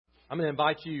I'm going to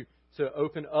invite you to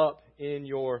open up in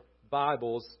your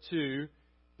Bibles to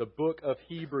the book of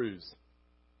Hebrews.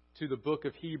 To the book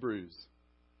of Hebrews.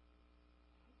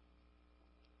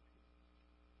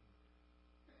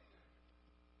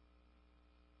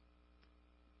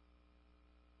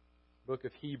 Book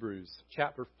of Hebrews,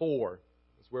 chapter 4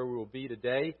 is where we will be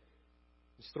today.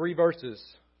 There's 3 verses,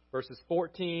 verses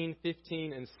 14,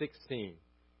 15, and 16.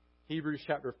 Hebrews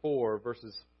chapter 4,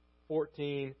 verses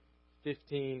 14,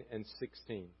 15, and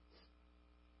 16.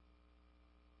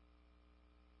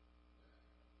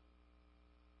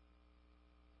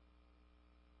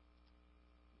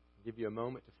 I'll give you a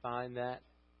moment to find that.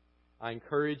 I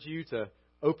encourage you to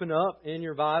open up in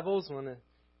your Bibles when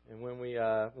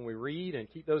we read, and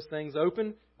keep those things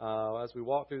open as we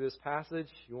walk through this passage.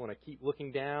 You want to keep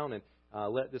looking down and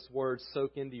let this word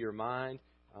soak into your mind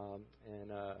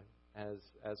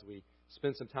as we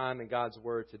spend some time in God's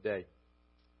Word today.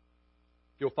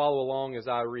 If you'll follow along as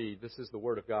I read, this is the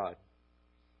Word of God.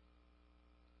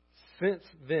 Since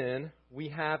then, we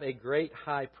have a great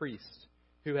high priest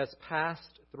who has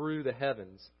passed through the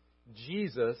heavens,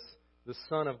 Jesus, the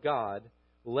Son of God.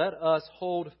 Let us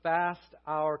hold fast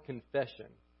our confession.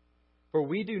 For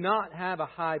we do not have a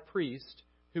high priest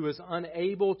who is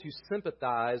unable to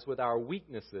sympathize with our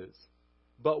weaknesses,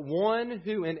 but one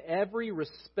who in every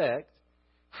respect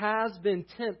has been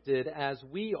tempted as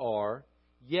we are,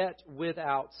 yet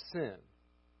without sin.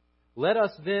 Let us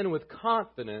then with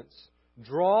confidence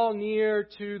draw near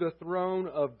to the throne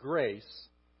of grace,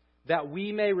 that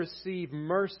we may receive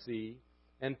mercy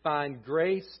and find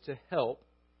grace to help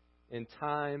in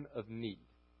time of need.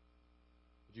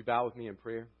 Would you bow with me in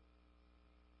prayer?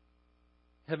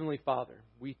 Heavenly Father,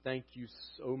 we thank you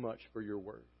so much for your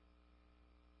word.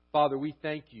 Father, we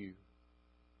thank you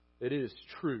that it is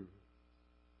true.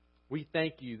 We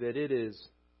thank you that it is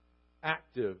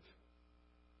active.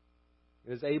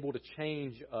 It is able to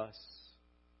change us.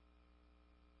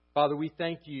 Father, we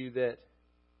thank you that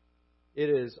it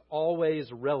is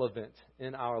always relevant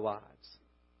in our lives.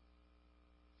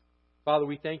 Father,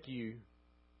 we thank you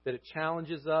that it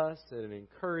challenges us, that it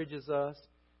encourages us,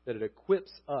 that it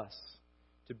equips us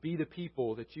to be the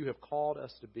people that you have called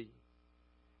us to be.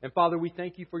 And Father, we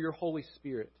thank you for your Holy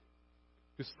Spirit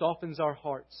who softens our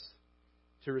hearts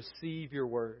to receive your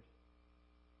word.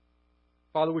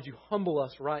 Father, would you humble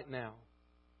us right now?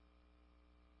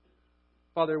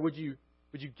 Father, would you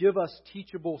give us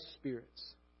teachable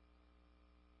spirits?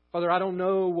 Father, I don't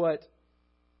know what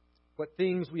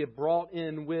things we have brought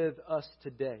in with us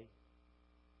today.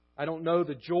 I don't know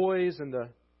the joys and the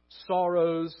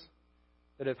sorrows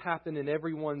that have happened in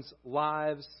everyone's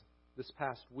lives this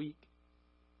past week.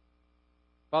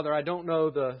 Father, I don't know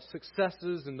the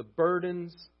successes and the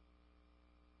burdens.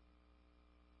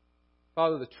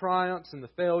 Father, the triumphs and the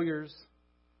failures.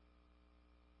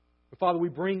 But Father, we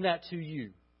bring that to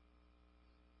you.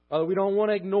 Father, we don't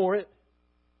want to ignore it.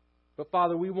 But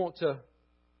Father, we want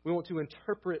to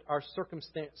interpret our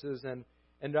circumstances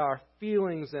and our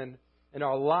feelings and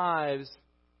our lives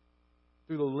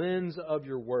through the lens of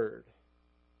your word.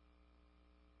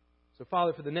 So,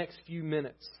 Father, for the next few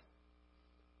minutes,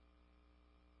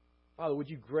 Father, would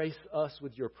you grace us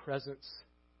with your presence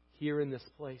here in this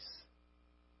place?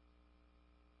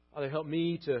 Father, help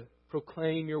me to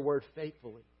proclaim your word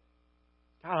faithfully.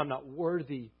 God, I'm not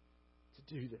worthy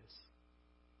to do this.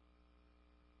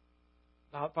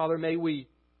 Father, may we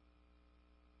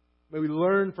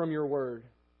learn from your word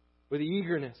with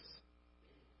eagerness.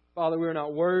 Father, we are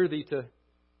not worthy to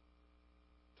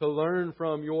learn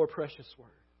from your precious word.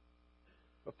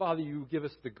 But Father, you give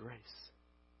us the grace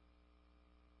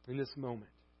in this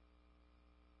moment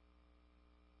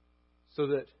so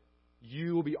that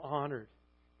you will be honored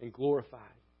and glorified.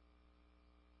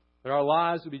 That our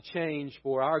lives will be changed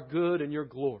for our good and your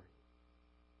glory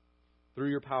through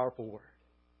your powerful word.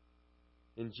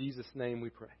 In Jesus' name we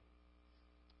pray.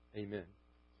 Amen.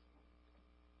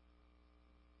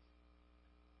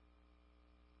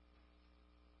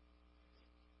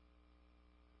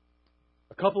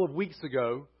 A couple of weeks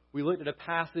ago, we looked at a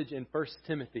passage in 1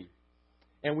 Timothy.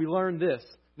 And we learned this,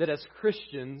 that as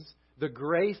Christians, the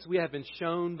grace we have been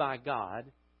shown by God,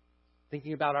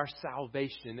 thinking about our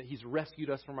salvation, that He's rescued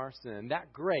us from our sin,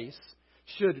 that grace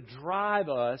should drive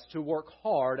us to work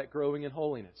hard at growing in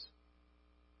holiness.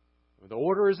 The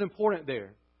order is important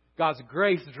there. God's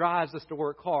grace drives us to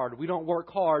work hard. We don't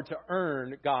work hard to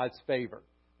earn God's favor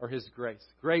or His grace.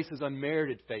 Grace is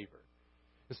unmerited favor.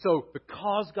 And so,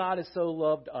 because God has so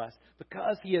loved us,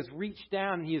 because He has reached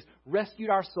down and He has rescued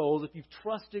our souls, if you've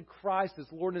trusted Christ as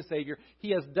Lord and Savior,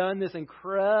 He has done this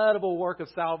incredible work of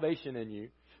salvation in you.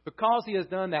 Because He has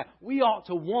done that, we ought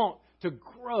to want to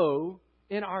grow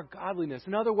in our godliness.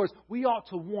 In other words, we ought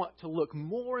to want to look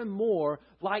more and more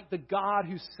like the God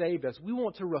who saved us. We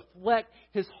want to reflect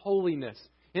His holiness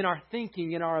in our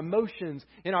thinking, in our emotions,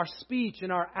 in our speech,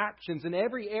 in our actions, in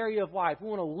every area of life. We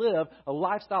want to live a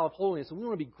lifestyle of holiness, and we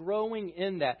want to be growing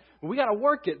in that. We got to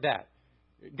work at that.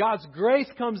 God's grace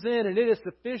comes in, and it is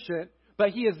sufficient, but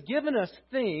He has given us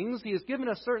things, He has given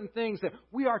us certain things that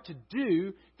we are to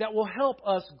do that will help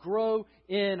us grow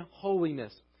in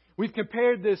holiness. We've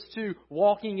compared this to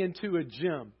walking into a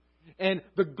gym. And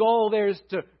the goal there is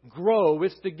to grow,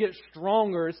 it's to get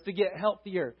stronger, it's to get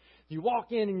healthier. You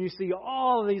walk in and you see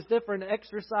all of these different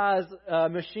exercise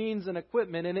machines and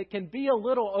equipment, and it can be a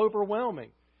little overwhelming.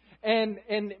 And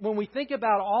when we think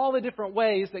about all the different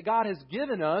ways that God has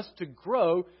given us to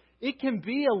grow, it can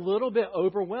be a little bit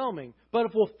overwhelming. But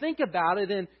if we'll think about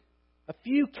it in a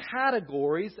few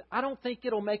categories, I don't think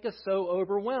it'll make us so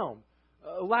overwhelmed.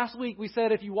 Last week we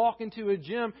said if you walk into a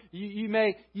gym, you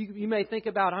may think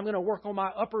about, I'm going to work on my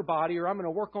upper body, or I'm going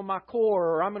to work on my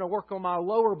core, or I'm going to work on my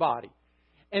lower body.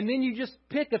 And then you just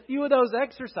pick a few of those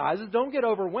exercises. Don't get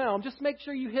overwhelmed. Just make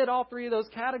sure you hit all three of those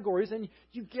categories and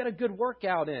you get a good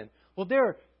workout in. Well, there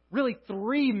are really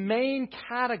three main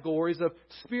categories of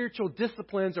spiritual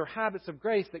disciplines or habits of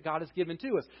grace that God has given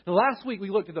to us. Now, last week we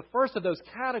looked at the first of those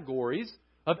categories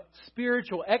of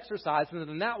spiritual exercise,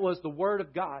 and that was the Word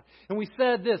of God. And we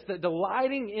said this, that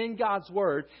delighting in God's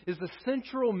Word is the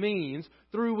central means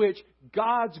through which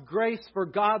God's grace for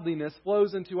godliness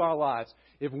flows into our lives.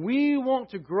 If we want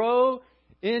to grow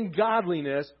in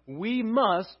godliness, we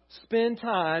must spend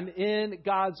time in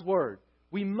God's Word.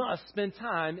 We must spend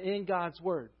time in God's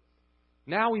Word.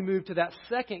 Now we move to that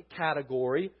second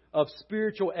category of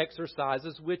spiritual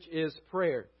exercises, which is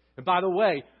prayer. And by the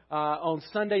way, on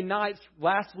Sunday nights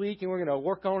last week, and we're going to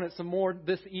work on it some more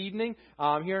this evening,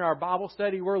 here in our Bible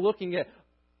study, we're looking at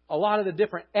a lot of the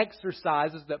different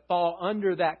exercises that fall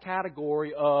under that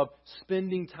category of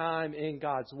spending time in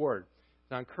God's Word.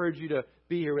 So I encourage you to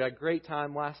be here. We had a great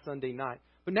time last Sunday night.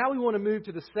 But now we want to move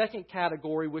to the second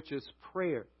category, which is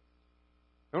prayer.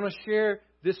 I want to share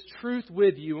this truth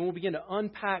with you, and we'll begin to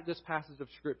unpack this passage of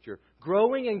Scripture.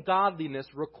 Growing in godliness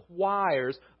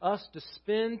requires us to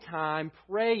spend time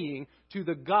praying to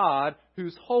the God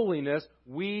whose holiness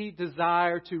we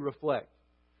desire to reflect.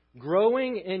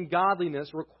 Growing in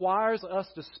godliness requires us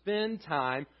to spend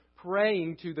time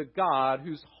praying to the God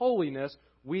whose holiness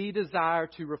we desire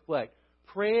to reflect.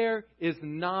 Prayer is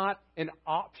not an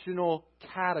optional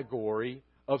category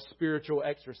of spiritual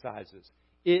exercises.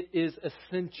 It is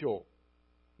essential.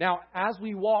 Now, as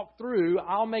we walk through,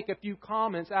 I'll make a few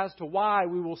comments as to why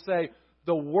we will say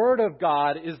the Word of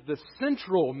God is the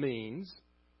central means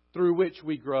through which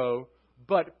we grow,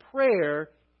 but prayer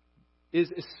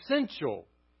is essential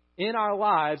in our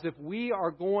lives if we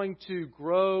are going to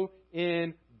grow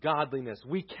in godliness.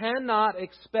 We cannot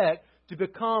expect to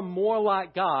become more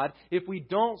like God if we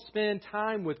don't spend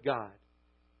time with God.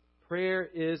 Prayer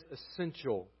is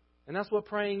essential. And that's what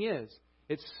praying is.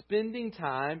 It's spending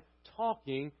time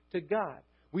talking to God.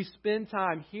 We spend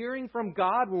time hearing from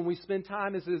God when we spend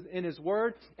time in His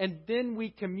Word, and then we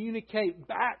communicate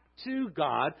back to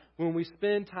God when we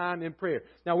spend time in prayer.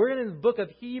 Now, we're in the book of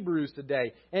Hebrews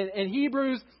today, and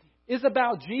Hebrews is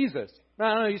about Jesus. Now,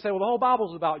 I know you say, well, the whole Bible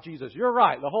is about Jesus. You're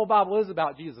right. The whole Bible is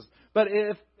about Jesus. But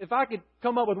if I could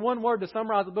come up with one word to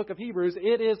summarize the book of Hebrews,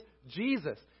 it is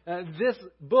Jesus. This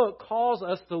book calls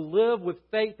us to live with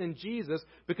faith in Jesus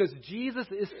because Jesus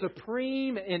is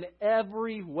supreme in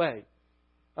every way.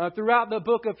 Throughout the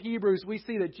book of Hebrews, we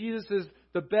see that Jesus is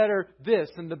the better this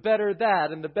and the better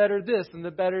that and the better this and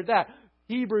the better that.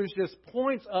 Hebrews just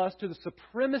points us to the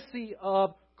supremacy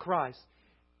of Christ.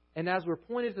 And as we're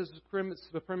pointed to the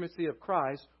supremacy of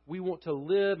Christ, we want to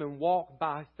live and walk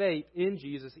by faith in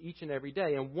Jesus each and every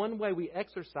day. And one way we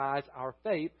exercise our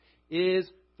faith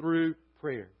is through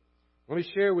prayer. Let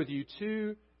me share with you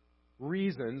two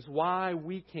reasons why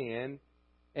we can,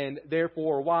 and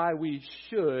therefore why we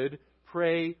should,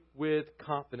 pray with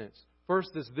confidence.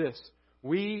 First is this.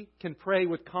 We can pray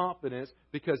with confidence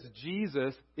because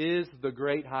Jesus is the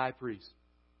great high priest.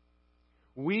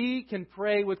 We can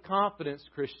pray with confidence,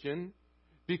 Christian,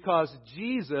 because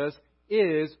Jesus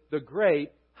is the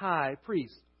great high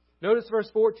priest. Notice verse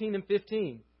 14 and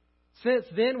 15. Since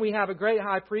then we have a great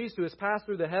high priest who has passed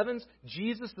through the heavens,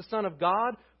 Jesus the Son of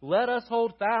God. Let us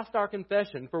hold fast our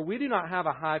confession, for we do not have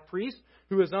a high priest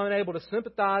who is unable to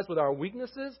sympathize with our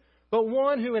weaknesses, but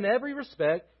one who in every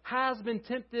respect has been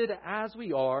tempted as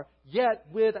we are, yet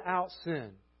without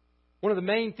sin. One of the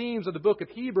main themes of the book of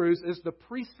Hebrews is the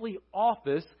priestly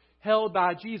office held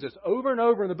by Jesus. Over and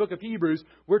over in the book of Hebrews,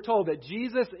 we're told that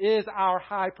Jesus is our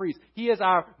high priest. He is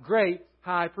our great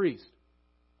high priest.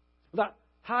 The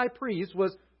high priest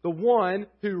was the one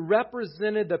who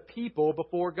represented the people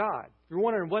before God. You're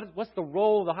wondering, what's the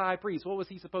role of the high priest? What was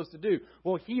he supposed to do?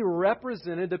 Well, he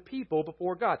represented the people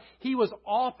before God. He was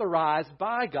authorized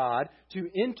by God to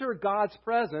enter God's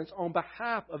presence on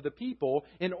behalf of the people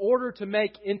in order to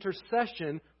make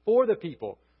intercession for the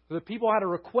people. So the people had a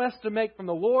request to make from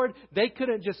the Lord. They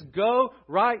couldn't just go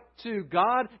right to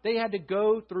God. They had to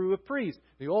go through a priest.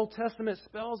 The Old Testament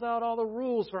spells out all the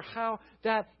rules for how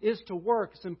that is to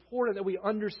work. It's important that we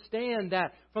understand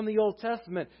that from the Old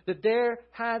Testament, that there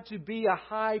had to be a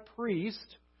high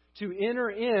priest to enter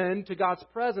into God's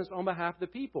presence on behalf of the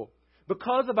people.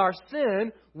 Because of our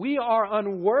sin, we are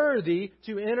unworthy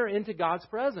to enter into God's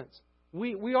presence.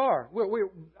 We are.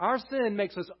 Our sin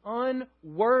makes us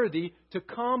unworthy to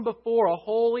come before a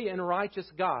holy and righteous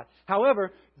God.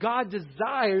 However, God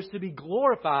desires to be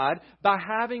glorified by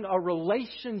having a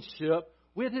relationship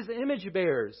with His image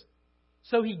bearers.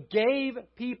 So He gave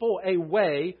people a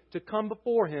way to come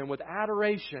before Him with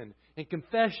adoration and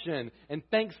confession and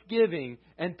thanksgiving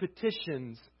and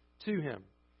petitions to Him.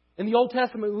 In the Old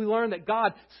Testament, we learn that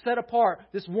God set apart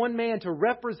this one man to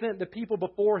represent the people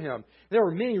before Him. There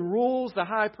were many rules the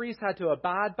high priest had to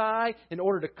abide by in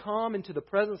order to come into the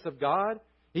presence of God.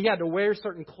 He had to wear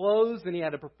certain clothes, and he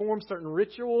had to perform certain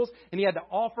rituals, and he had to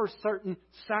offer certain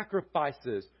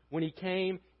sacrifices when he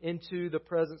came into the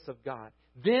presence of God.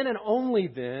 Then and only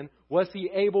then was he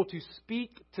able to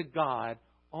speak to God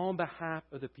on behalf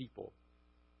of the people.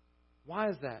 Why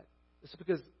is that? It's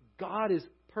because God is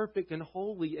perfect and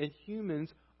holy, and humans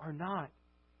are not.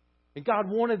 And God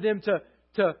wanted them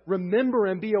to remember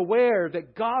and be aware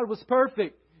that God was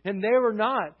perfect and they were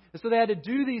not. And so they had to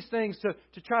do these things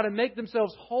to try to make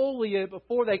themselves holy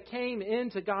before they came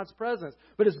into God's presence.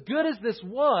 But as good as this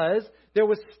was, there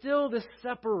was still this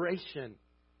separation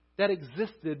that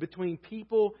existed between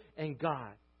people and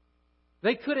God.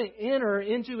 They couldn't enter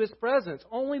into His presence.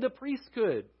 Only the priest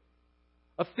could.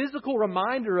 A physical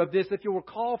reminder of this, if you'll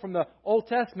recall from the Old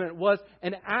Testament, was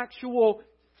an actual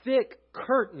thick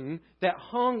curtain that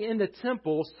hung in the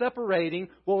temple separating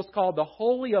what was called the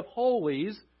Holy of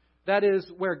Holies. That is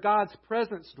where God's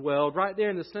presence dwelled, right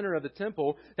there in the center of the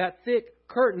temple. That thick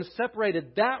curtain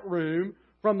separated that room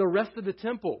from the rest of the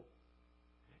temple.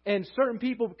 And certain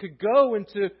people could go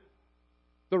into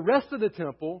the rest of the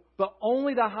temple, but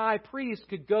only the high priest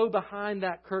could go behind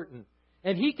that curtain.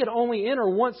 And he could only enter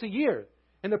once a year.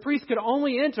 And the priest could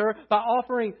only enter by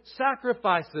offering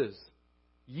sacrifices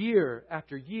year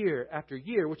after year after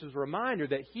year, which is a reminder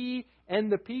that he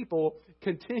and the people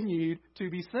continued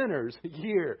to be sinners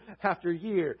year after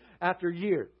year after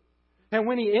year. And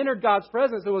when he entered God's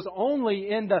presence, it was only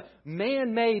in the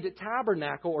man-made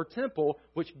tabernacle or temple,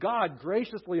 which God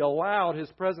graciously allowed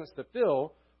His presence to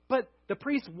fill. But the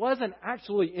priest wasn't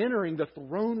actually entering the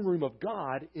throne room of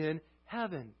God in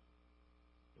heaven.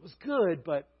 It was good,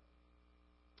 but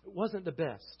it wasn't the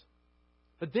best.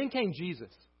 But then came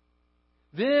Jesus.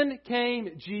 Then came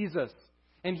Jesus.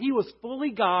 And He was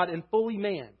fully God and fully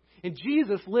man. And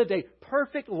Jesus lived a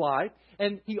perfect life.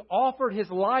 And He offered His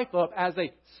life up as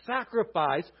a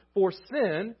sacrifice for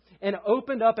sin and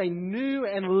opened up a new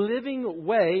and living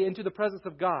way into the presence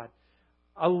of God.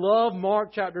 I love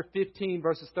Mark chapter 15,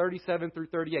 verses 37 through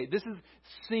 38. This is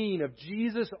a scene of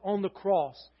Jesus on the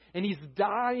cross. And He's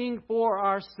dying for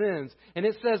our sins. And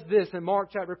it says this in Mark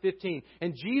chapter 15.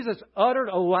 And Jesus uttered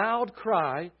a loud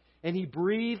cry, and He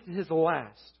breathed His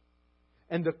last.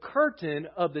 And the curtain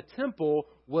of the temple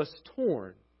was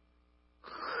torn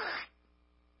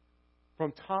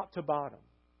from top to bottom.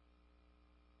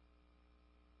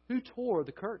 Who tore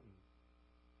the curtain?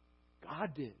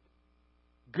 God did.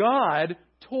 God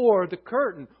tore the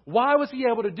curtain. Why was He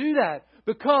able to do that?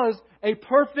 Because a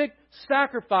perfect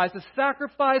sacrifice, a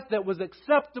sacrifice that was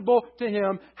acceptable to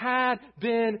Him, had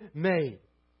been made.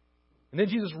 And then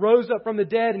Jesus rose up from the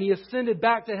dead and He ascended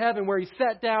back to heaven where He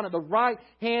sat down at the right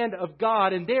hand of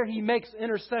God. And there He makes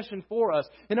intercession for us.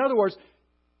 In other words,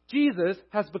 Jesus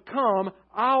has become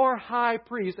our high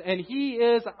priest and He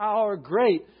is our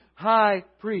great high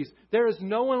priest. There is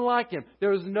no one like Him.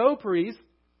 There is no priest,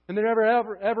 and there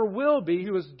never ever will be,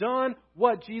 who has done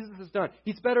what Jesus has done.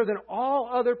 He's better than all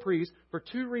other priests for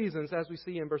two reasons, as we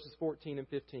see in verses 14 and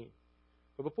 15.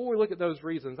 But before we look at those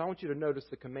reasons, I want you to notice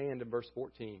the command in verse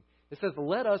 14. It says,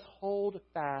 let us hold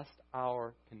fast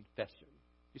our confession.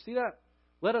 You see that?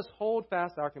 Let us hold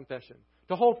fast our confession.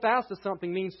 To hold fast to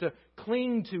something means to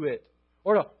cling to it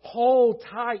or to hold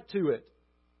tight to it.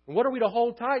 And what are we to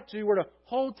hold tight to? We're to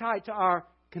hold tight to our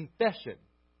confession.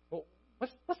 Well,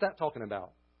 What's that talking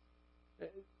about?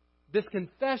 This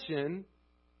confession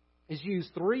is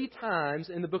used 3 times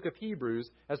in the book of Hebrews,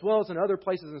 as well as in other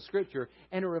places in Scripture,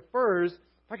 and it refers,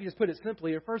 if I can just put it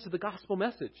simply, it refers to the gospel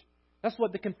message. That's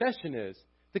what the confession is.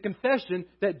 The confession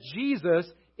that Jesus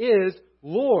is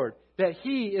Lord, that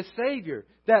He is Savior,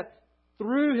 that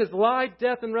through His life,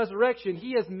 death, and resurrection,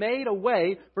 He has made a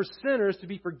way for sinners to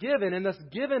be forgiven and thus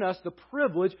given us the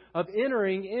privilege of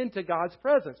entering into God's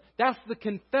presence. That's the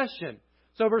confession.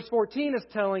 So verse 14 is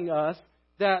telling us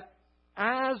that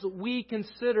as we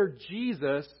consider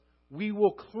Jesus, we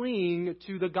will cling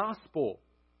to the gospel.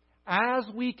 As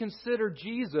we consider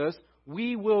Jesus,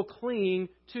 we will cling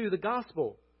to the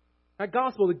gospel. That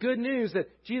gospel, the good news that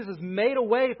Jesus has made a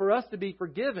way for us to be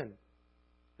forgiven.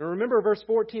 Now remember, verse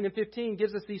 14 and 15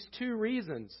 gives us these 2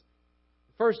 reasons.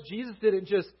 First, Jesus didn't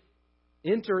just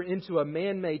enter into a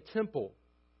man-made temple.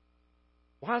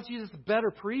 Why is Jesus a better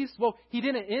priest? Well, He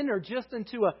didn't enter just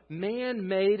into a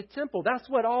man-made temple. That's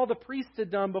what all the priests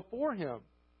had done before Him.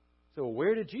 So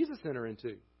where did Jesus enter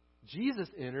into? Jesus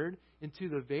entered into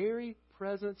the very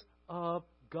presence of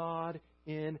God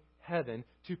in heaven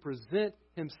to present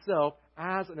Himself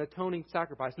as an atoning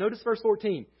sacrifice. Notice verse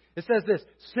 14. It says this,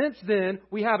 "Since then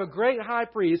we have a great high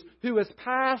priest who has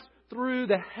passed through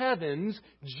the heavens,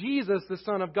 Jesus, the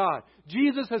Son of God."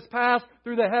 Jesus has passed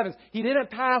through the heavens. He didn't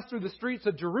pass through the streets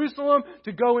of Jerusalem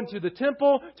to go into the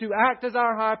temple to act as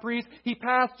our high priest. He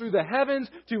passed through the heavens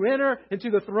to enter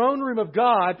into the throne room of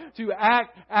God to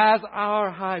act as our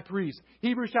high priest.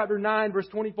 Hebrews chapter 9 verse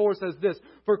 24 says this,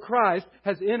 "For Christ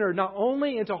has entered not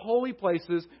only into holy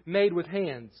places made with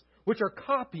hands, which are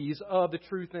copies of the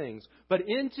true things, but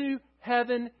into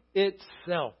heaven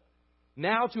itself,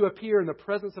 now to appear in the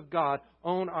presence of God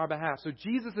on our behalf." So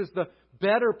Jesus is the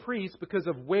better priest because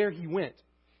of where He went.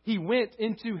 He went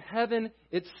into heaven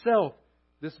itself,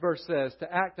 this verse says,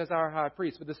 to act as our high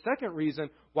priest. But the second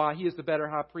reason why He is the better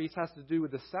high priest has to do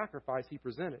with the sacrifice He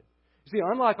presented. You see,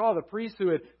 unlike all the priests who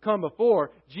had come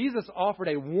before, Jesus offered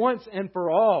a once and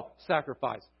for all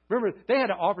sacrifice. Remember, they had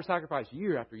to offer sacrifice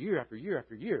year after year after year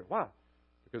after year. Why?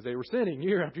 Because they were sinning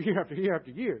year after year after year after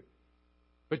year.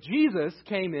 But Jesus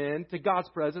came in to God's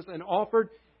presence and offered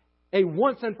a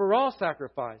once and for all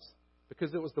sacrifice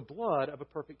because it was the blood of a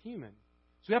perfect human.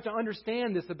 So we have to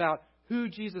understand this about who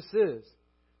Jesus is.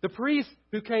 The priests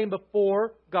who came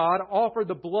before God offered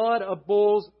the blood of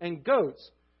bulls and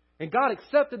goats. And God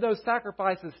accepted those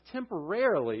sacrifices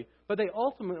temporarily, but they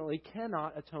ultimately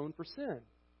cannot atone for sin.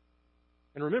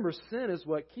 And remember, sin is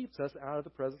what keeps us out of the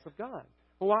presence of God.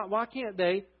 Well, why can't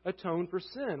they atone for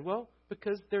sin? Well,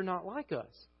 because they're not like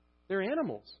us. They're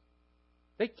animals.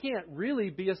 They can't really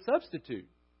be a substitute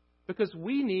because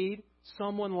we need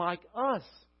someone like us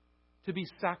to be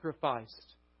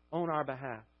sacrificed on our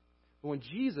behalf. But when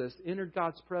Jesus entered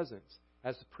God's presence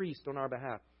as a priest on our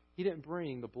behalf, He didn't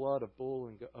bring the blood of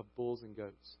bulls and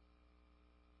goats.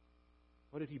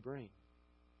 What did He bring?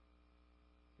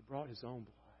 He brought His own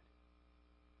blood.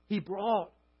 He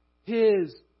brought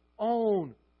His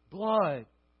own blood.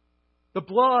 The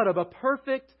blood of a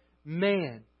perfect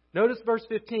man. Notice verse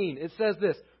 15. It says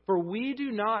this, "For we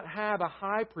do not have a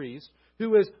high priest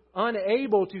who is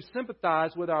unable to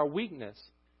sympathize with our weakness,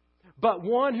 but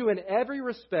one who in every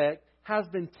respect has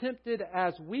been tempted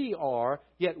as we are,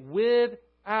 yet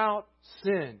without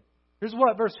sin." Here's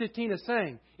what verse 15 is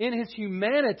saying. In His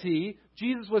humanity,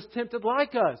 Jesus was tempted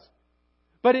like us.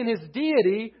 But in His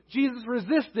deity, Jesus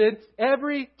resisted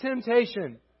every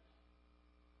temptation.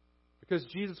 Because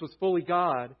Jesus was fully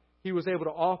God, He was able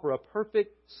to offer a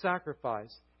perfect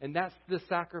sacrifice. And that's the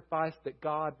sacrifice that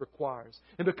God requires.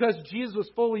 And because Jesus was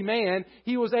fully man,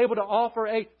 He was able to offer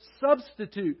a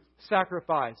substitute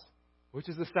sacrifice, which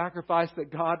is the sacrifice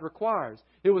that God requires.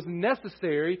 It was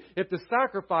necessary if the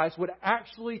sacrifice would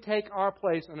actually take our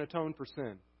place and atone for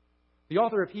sin. The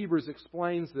author of Hebrews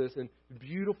explains this in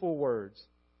beautiful words.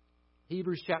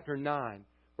 Hebrews chapter 9,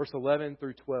 verse 11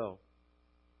 through 12.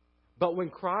 "But when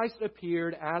Christ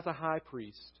appeared as a high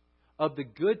priest of the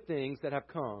good things that have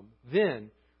come,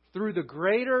 then, through the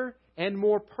greater and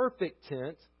more perfect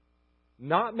tent,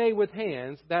 not made with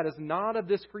hands, that is not of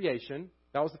this creation,"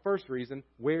 that was the first reason,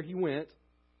 where He went,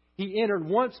 "He entered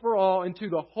once for all into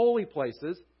the holy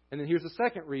places," and then here's the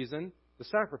second reason, the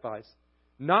sacrifice,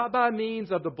 "not by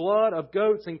means of the blood of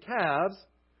goats and calves,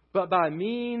 but by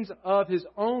means of His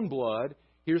own blood."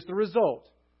 Here's the result,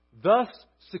 "thus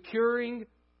securing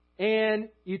an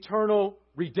eternal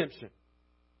redemption."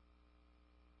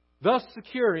 Thus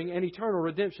securing an eternal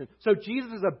redemption. So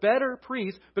Jesus is a better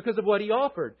priest because of what He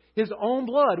offered. His own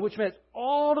blood, which meant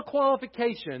all the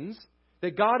qualifications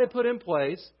that God had put in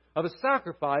place of a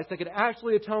sacrifice that could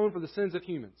actually atone for the sins of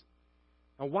humans.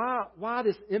 Now, why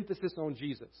this emphasis on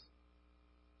Jesus?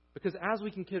 Because as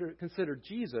we consider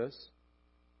Jesus,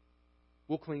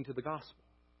 we'll cling to the gospel.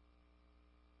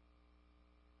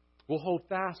 We'll hold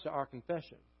fast to our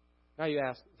confession. Now you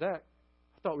ask, Zach,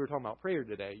 I thought we were talking about prayer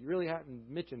today. You really haven't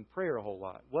mentioned prayer a whole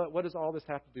lot. What does all this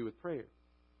have to do with prayer?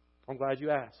 I'm glad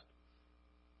you asked.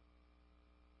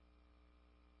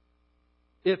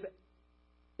 If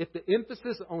the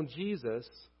emphasis on Jesus,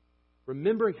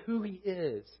 remembering who He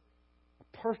is, a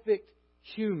perfect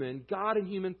human, God in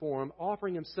human form,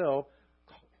 offering Himself,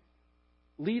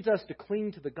 leads us to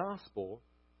cling to the gospel,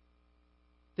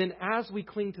 then as we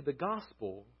cling to the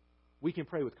gospel, we can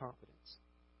pray with confidence.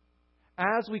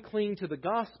 As we cling to the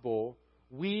gospel,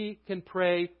 we can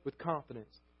pray with confidence.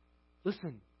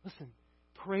 Listen.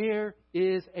 Prayer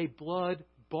is a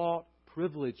blood-bought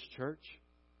privilege, church.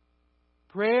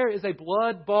 Prayer is a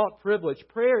blood-bought privilege.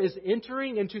 Prayer is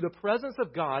entering into the presence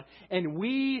of God, and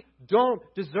we don't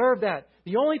deserve that.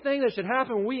 The only thing that should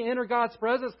happen when we enter God's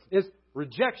presence is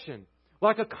rejection.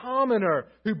 Like a commoner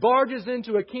who barges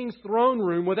into a king's throne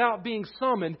room without being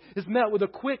summoned is met with a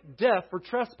quick death for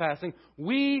trespassing.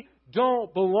 We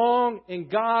don't belong in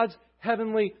God's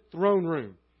heavenly throne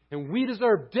room. And we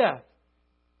deserve death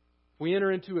if we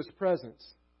enter into His presence.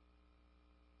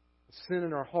 Sin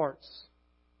in our hearts.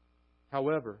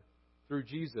 However, through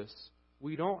Jesus,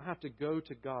 we don't have to go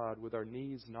to God with our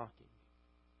knees knocking.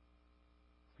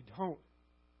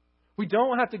 We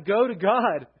don't have to go to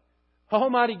God,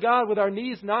 Almighty God, with our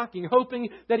knees knocking, hoping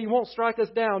that He won't strike us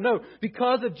down. No,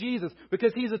 because of Jesus,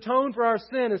 because He's atoned for our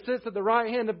sin and sits at the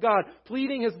right hand of God,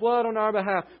 pleading His blood on our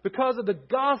behalf, because of the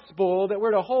gospel that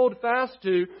we're to hold fast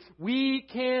to, we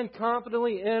can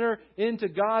confidently enter into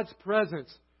God's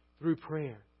presence through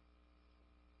prayer.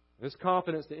 This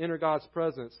confidence to enter God's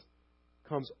presence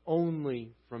comes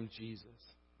only from Jesus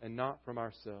and not from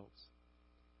ourselves.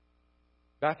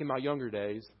 Back in my younger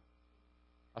days,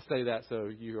 I say that so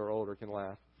you who are older can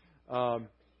laugh.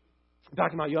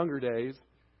 Back in my younger days,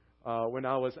 when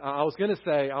I was going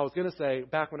to say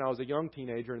back when I was a young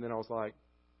teenager, and then I was like,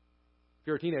 if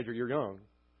you're a teenager, you're young.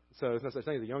 So there's no such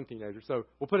thing as a young teenager. So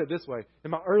we'll put it this way. In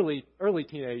my early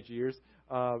teenage years,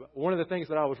 one of the things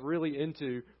that I was really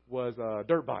into was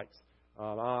dirt bikes.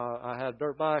 I had a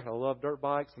dirt bike. I love dirt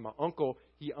bikes. And my uncle,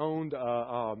 he owned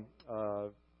Yamaha,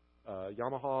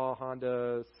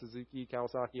 Honda, Suzuki,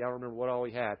 Kawasaki. I don't remember what all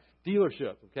he had.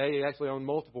 Dealership. Okay, he actually owned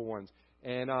multiple ones.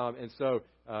 And so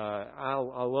I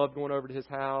loved going over to his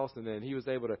house, and then he was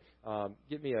able to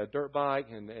get me a dirt bike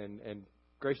and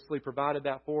graciously provided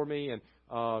that for me. And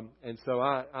so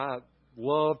I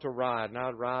love to ride, and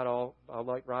I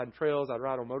like riding trails. I'd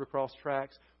ride on motocross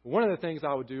tracks. One of the things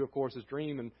I would do, of course, is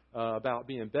dream about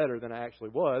being better than I actually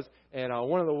was. And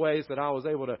one of the ways that I was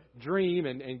able to dream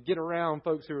and get around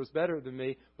folks who was better than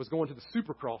me was going to the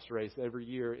Supercross race every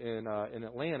year in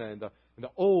Atlanta in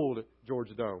the old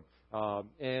Georgia Dome.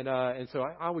 And so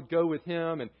I would go with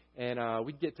him, and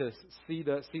we'd get to see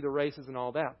the races and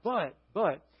all that. But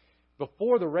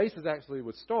before the races actually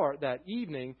would start that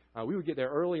evening, we would get there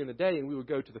early in the day, and we would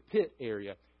go to the pit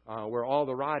area where all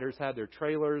the riders had their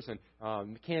trailers, and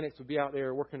mechanics would be out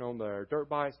there working on their dirt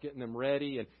bikes, getting them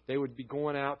ready, and they would be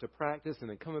going out to practice and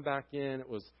then coming back in. It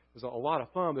was a lot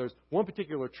of fun. There was one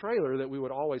particular trailer that we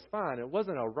would always find. It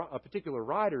wasn't a particular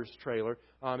rider's trailer.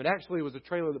 It actually was a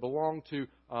trailer that belonged to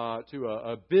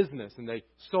a business, and they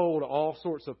sold all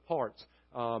sorts of parts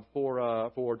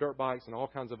for dirt bikes and all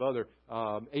kinds of other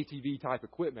ATV type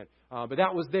equipment. But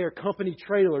that was their company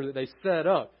trailer that they set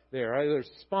up there. Right? They're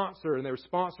sponsored, and they would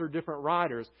sponsor different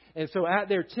riders. And so at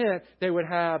their tent, they would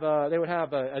have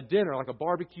a dinner, like a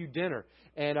barbecue dinner.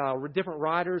 And different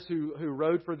riders who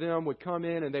rode for them would come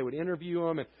in, and they would interview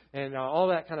them and all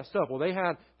that kind of stuff. Well, they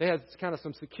had kind of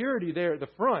some security there at the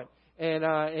front.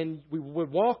 And we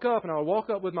would walk up, and I would walk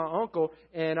up with my uncle,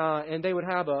 and they would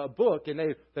have a book, and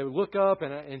they would look up,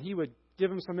 and he would give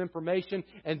them some information,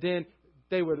 and then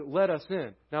they would let us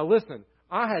in. Now listen,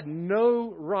 I had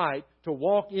no right to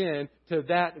walk in to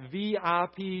that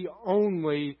VIP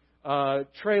only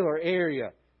trailer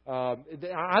area. I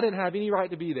didn't have any right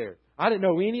to be there. I didn't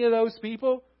know any of those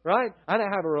people, right? I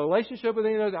didn't have a relationship with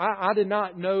any of those. I did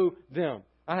not know them.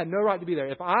 I had no right to be there.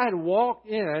 If I had walked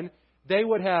in, they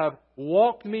would have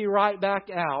walked me right back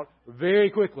out very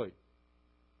quickly.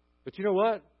 But you know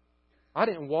what? I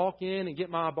didn't walk in and get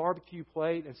my barbecue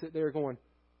plate and sit there going,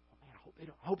 oh man,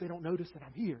 I hope they don't notice that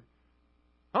I'm here.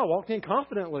 I walked in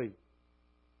confidently.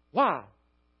 Why?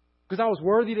 Because I was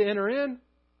worthy to enter in?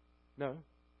 No.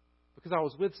 Because I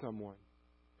was with someone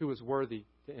who was worthy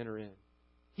to enter in.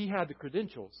 He had the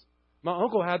credentials. My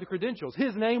uncle had the credentials.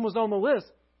 His name was on the list.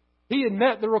 He had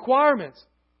met the requirements.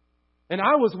 And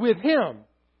I was with Him.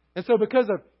 And so because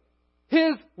of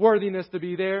His worthiness to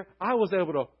be there, I was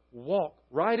able to walk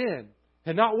right in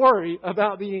and not worry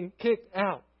about being kicked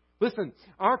out. Listen,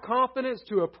 our confidence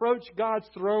to approach God's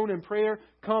throne in prayer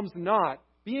comes not,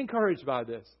 be encouraged by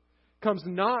this, comes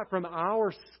not from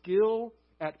our skill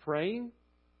at praying,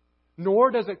 nor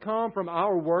does it come from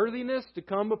our worthiness to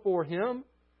come before Him,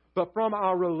 but from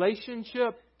our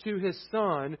relationship to His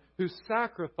Son, whose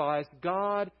sacrifice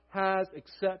God has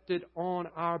accepted on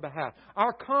our behalf.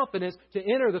 Our confidence to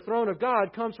enter the throne of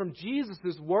God comes from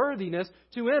Jesus' worthiness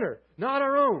to enter, not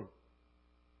our own.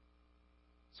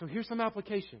 So here's some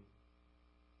application.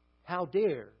 How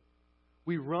dare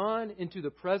we run into the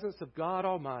presence of God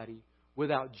Almighty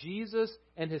without Jesus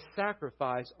and His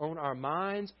sacrifice on our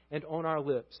minds and on our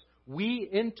lips? We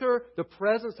enter the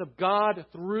presence of God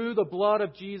through the blood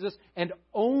of Jesus and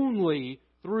only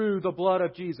through the blood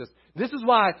of Jesus. This is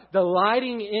why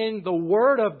delighting in the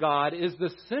Word of God is the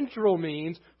central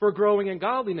means for growing in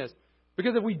godliness.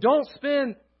 Because if we don't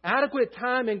spend adequate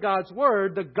time in God's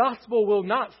Word, the gospel will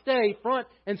not stay front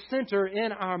and center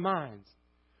in our minds.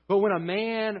 But when a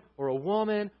man or a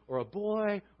woman or a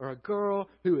boy or a girl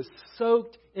who is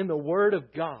soaked in the Word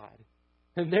of God,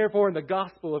 and therefore in the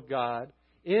gospel of God,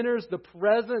 enters the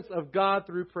presence of God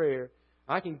through prayer,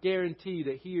 I can guarantee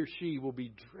that he or she will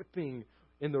be dripping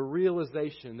in the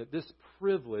realization that this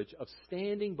privilege of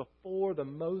standing before the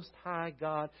Most High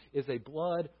God is a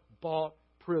blood-bought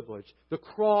privilege. The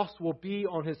cross will be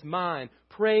on his mind.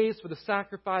 Praise for the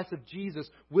sacrifice of Jesus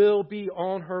will be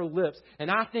on her lips.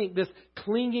 And I think this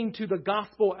clinging to the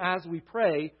gospel as we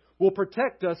pray will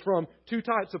protect us from two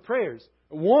types of prayers.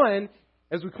 One,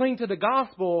 as we cling to the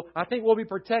gospel, I think we'll be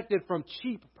protected from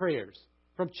cheap prayers.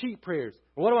 From cheap prayers.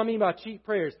 What do I mean by cheap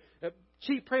prayers?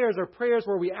 Cheap prayers are prayers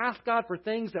where we ask God for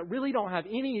things that really don't have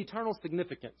any eternal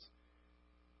significance.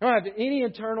 Don't have any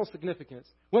eternal significance.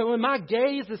 When my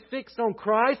gaze is fixed on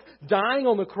Christ dying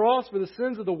on the cross for the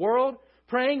sins of the world,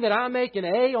 praying that I make an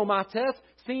A on my test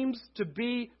seems to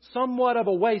be somewhat of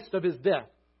a waste of His death.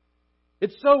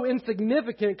 It's so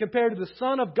insignificant compared to the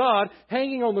Son of God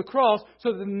hanging on the cross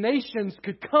so that the nations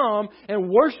could come and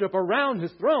worship around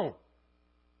His throne.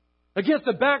 Against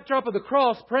the backdrop of the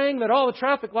cross, praying that all the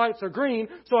traffic lights are green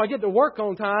so I get to work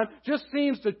on time just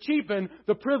seems to cheapen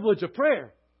the privilege of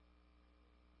prayer.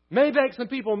 May make some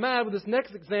people mad with this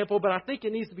next example, but I think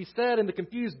it needs to be said in the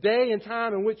confused day and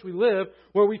time in which we live,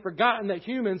 where we've forgotten that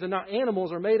humans and not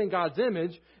animals are made in God's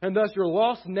image, and thus your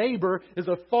lost neighbor is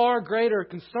a far greater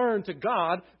concern to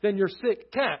God than your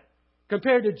sick cat.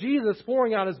 Compared to Jesus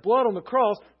pouring out His blood on the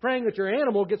cross, praying that your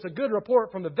animal gets a good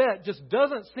report from the vet just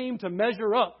doesn't seem to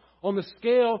measure up on the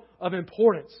scale of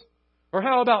importance. Or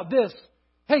how about this?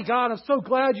 Hey, God, I'm so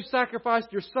glad you sacrificed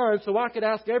your Son so I could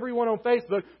ask everyone on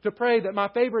Facebook to pray that my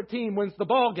favorite team wins the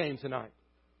ball game tonight.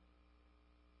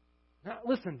 Now,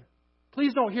 listen,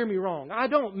 please don't hear me wrong. I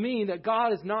don't mean that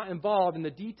God is not involved in the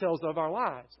details of our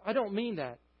lives. I don't mean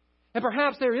that. And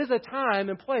perhaps there is a time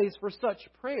and place for such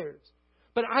prayers.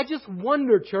 But I just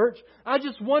wonder, church, I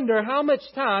just wonder how much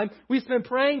time we spend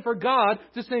praying for God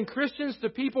to send Christians to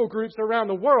people groups around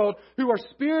the world who are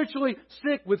spiritually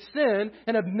sick with sin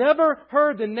and have never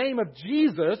heard the name of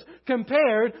Jesus,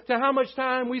 compared to how much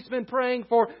time we spend praying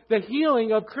for the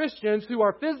healing of Christians who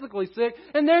are physically sick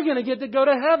and they're going to get to go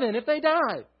to heaven if they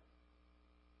die.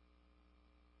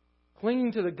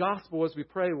 Clinging to the gospel as we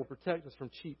pray will protect us from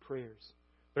cheap prayers.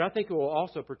 But I think it will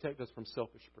also protect us from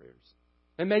selfish prayers.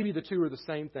 And maybe the two are the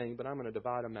same thing, but I'm going to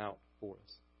divide them out for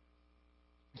us.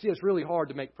 You see, it's really hard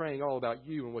to make praying all about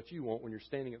you and what you want when you're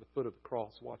standing at the foot of the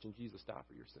cross watching Jesus die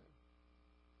for your sin.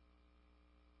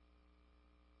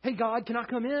 Hey, God, can I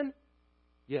come in?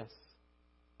 Yes.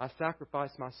 I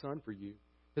sacrificed my Son for you.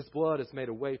 His blood has made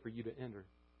a way for you to enter.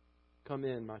 Come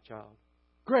in, my child.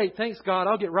 Great. Thanks, God.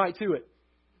 I'll get right to it.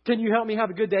 Can you help me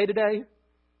have a good day today?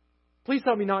 Please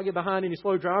help me not get behind any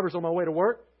slow drivers on my way to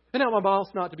work. And help my boss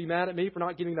not to be mad at me for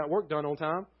not getting that work done on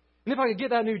time. And if I could get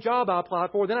that new job I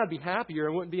applied for, then I'd be happier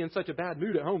and wouldn't be in such a bad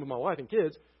mood at home with my wife and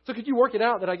kids. So could you work it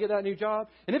out that I get that new job?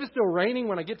 And if it's still raining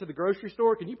when I get to the grocery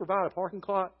store, can you provide a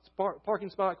parking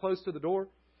spot close to the door?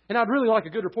 And I'd really like a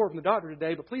good report from the doctor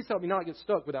today, but please help me not get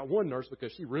stuck with that one nurse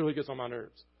because she really gets on my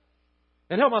nerves.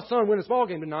 And help my son win his ball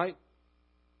game tonight.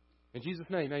 In Jesus'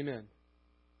 name, amen.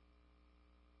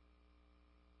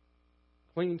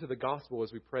 Clinging to the gospel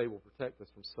as we pray will protect us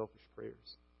from selfish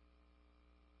prayers.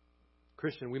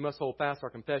 Christian, we must hold fast our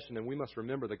confession and we must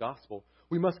remember the gospel.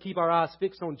 We must keep our eyes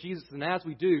fixed on Jesus, and as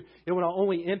we do, it will not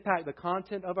only impact the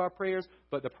content of our prayers,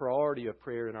 but the priority of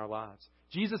prayer in our lives.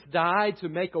 Jesus died to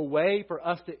make a way for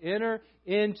us to enter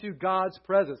into God's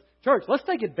presence. Church, let's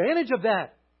take advantage of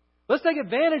that. Let's take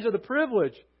advantage of the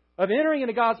privilege of entering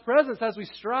into God's presence as we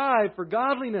strive for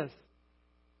godliness.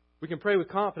 We can pray with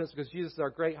confidence because Jesus is our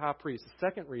great high priest. The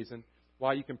second reason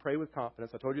why you can pray with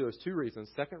confidence, I told you there's two reasons.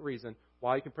 Second reason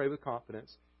why you can pray with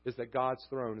confidence is that God's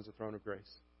throne is a throne of grace.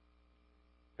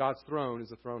 God's throne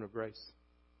is a throne of grace.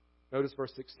 Notice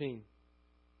verse 16.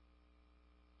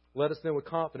 Let us then with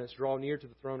confidence draw near to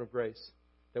the throne of grace,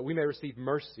 that we may receive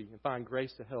mercy and find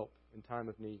grace to help in time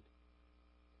of need.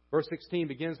 Verse 16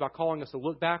 begins by calling us to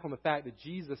look back on the fact that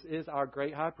Jesus is our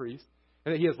great high priest,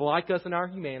 and that He is like us in our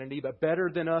humanity, but better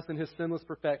than us in His sinless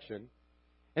perfection.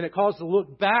 And it calls us to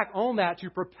look back on that to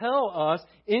propel us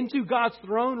into God's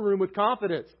throne room with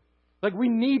confidence. Like we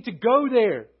need to go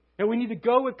there. And we need to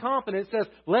go with confidence. It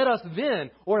says, let us then,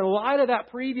 or in light of that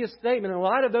previous statement, in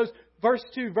light of those first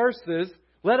two verses,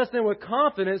 let us then with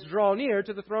confidence draw near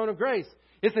to the throne of grace.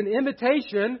 It's an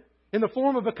invitation in the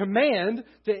form of a command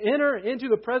to enter into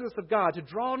the presence of God, to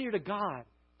draw near to God.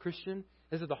 Christian,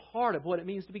 is at the heart of what it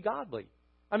means to be godly.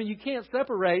 I mean, you can't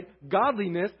separate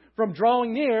godliness from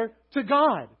drawing near to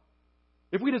God.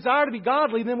 If we desire to be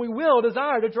godly, then we will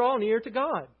desire to draw near to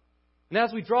God. And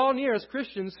as we draw near as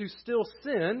Christians who still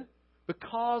sin,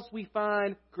 because we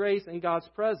find grace in God's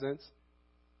presence,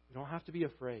 we don't have to be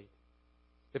afraid.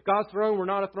 If God's throne were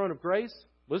not a throne of grace,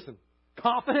 listen,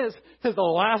 confidence is the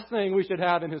last thing we should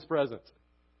have in His presence.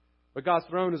 But God's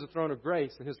throne is a throne of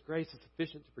grace, and His grace is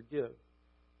sufficient to forgive.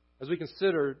 As we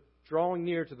consider drawing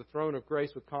near to the throne of grace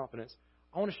with confidence,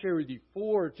 I want to share with you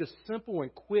 4 just simple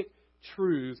and quick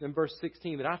truths in verse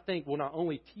 16 that I think will not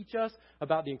only teach us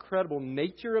about the incredible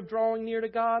nature of drawing near to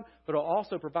God, but will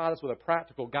also provide us with a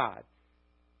practical guide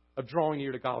of drawing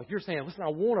near to God. If you're saying, listen, I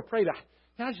want to pray, but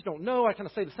I just don't know. I kind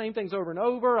of say the same things over and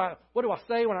over. What do I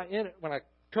say when I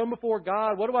come before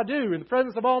God? What do I do in the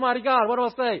presence of Almighty God? What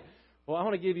do I say? Well, I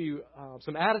want to give you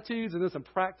some attitudes and then some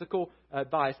practical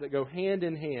advice that go hand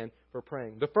in hand for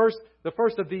praying. The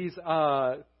first of these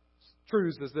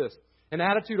truths is this. An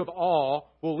attitude of awe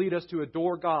will lead us to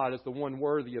adore God as the one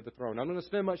worthy of the throne. I'm going to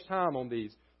spend much time on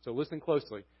these, so listen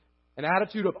closely. An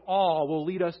attitude of awe will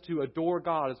lead us to adore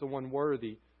God as the one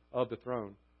worthy of the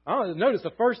throne. Notice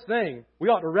the first thing we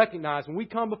ought to recognize when we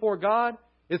come before God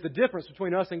is the difference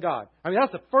between us and God. I mean,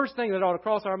 that's the first thing that ought to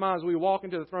cross our minds when we walk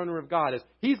into the throne room of God is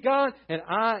He's God and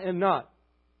I am not.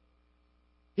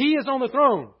 He is on the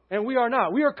throne and we are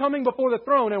not. We are coming before the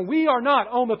throne and we are not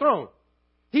on the throne.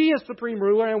 He is supreme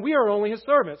ruler and we are only His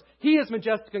servants. He is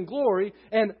majestic in glory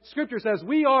and Scripture says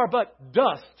we are but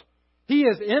dust. He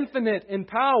is infinite in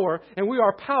power and we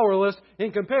are powerless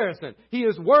in comparison. He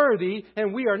is worthy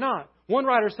and we are not. One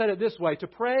writer said it this way, to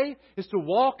pray is to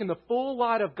walk in the full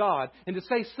light of God and to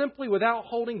say simply without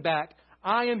holding back,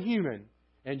 I am human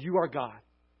and you are God.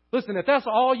 Listen, if that's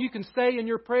all you can say in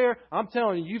your prayer, I'm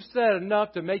telling you, you've said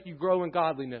enough to make you grow in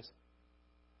godliness.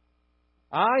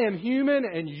 I am human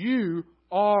and you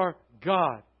are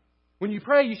God. When you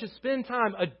pray, you should spend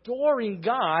time adoring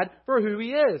God for who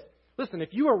He is. Listen, if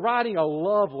you were writing a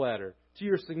love letter to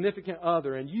your significant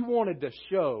other and you wanted to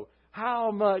show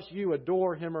how much you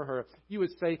adore him or her, you would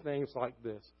say things like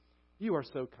this. You are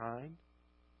so kind.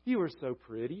 You are so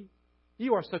pretty.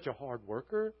 You are such a hard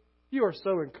worker. You are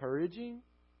so encouraging.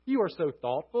 You are so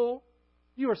thoughtful.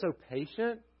 You are so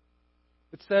patient,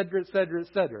 etc., etc.,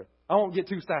 etc. I won't get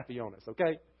too sappy on us,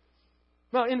 okay?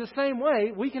 Now, in the same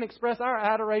way, we can express our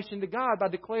adoration to God by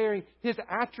declaring His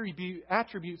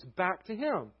attributes back to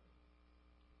Him.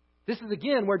 This is,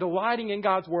 again, where delighting in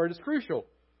God's Word is crucial.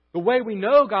 The way we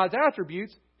know God's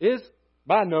attributes is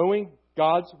by knowing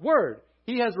God's Word.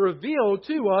 He has revealed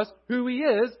to us who He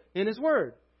is in His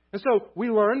Word. And so we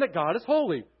learn that God is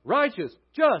holy, righteous,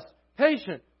 just,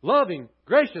 patient, loving,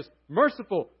 gracious,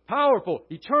 merciful, powerful,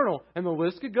 eternal, and the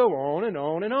list could go on and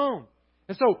on and on.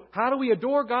 And so how do we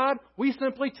adore God? We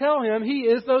simply tell Him He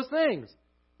is those things.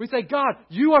 We say, God,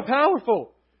 You are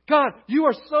powerful. God, You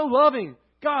are so loving.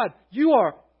 God, You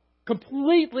are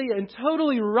completely and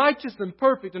totally righteous and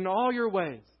perfect in all Your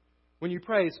ways. When you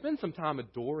pray, spend some time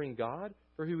adoring God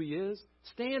for who He is.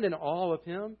 Stand in awe of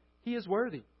Him. He is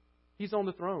worthy. He's on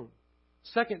the throne.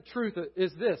 Second truth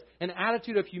is this. An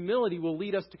attitude of humility will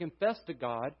lead us to confess to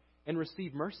God and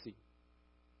receive mercy.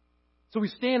 So we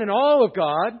stand in awe of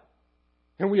God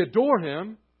and we adore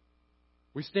Him.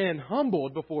 We stand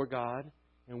humbled before God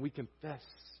and we confess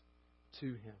to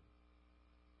Him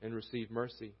and receive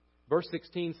mercy. Verse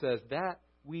 16 says, that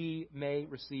we may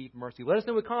receive mercy. Let us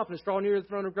then with confidence draw near to the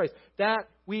throne of grace, that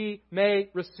we may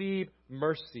receive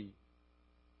mercy.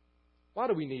 Why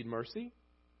do we need mercy?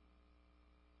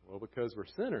 Well, because we're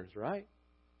sinners, right?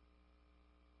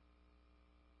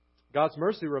 God's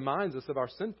mercy reminds us of our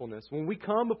sinfulness. When we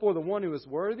come before the one who is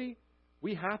worthy,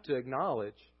 we have to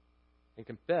acknowledge and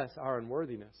confess our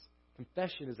unworthiness.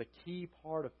 Confession is a key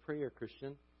part of prayer,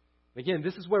 Christian. Again,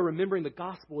 this is where remembering the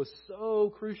gospel is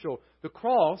so crucial. The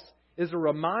cross is a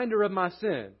reminder of my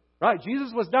sin. Right?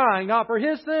 Jesus was dying not for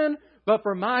his sin, but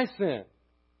for my sin.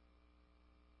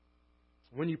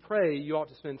 When you pray, you ought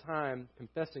to spend time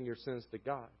confessing your sins to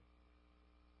God.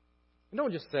 And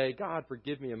don't just say, God,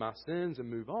 forgive me of my sins and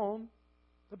move on.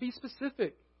 But be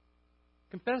specific.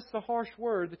 Confess the harsh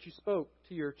word that you spoke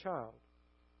to your child.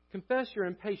 Confess your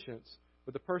impatience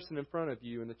with the person in front of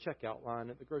you in the checkout line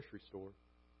at the grocery store.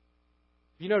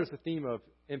 If you notice the theme of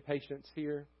impatience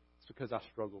here, it's because I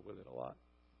struggle with it a lot.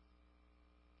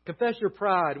 Confess your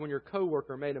pride when your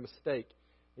coworker made a mistake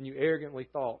and you arrogantly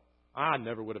thought, I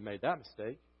never would have made that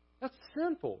mistake. That's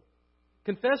sinful.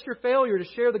 Confess your failure to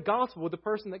share the gospel with the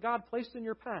person that God placed in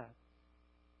your path.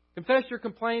 Confess your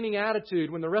complaining attitude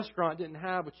when the restaurant didn't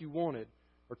have what you wanted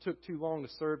or took too long to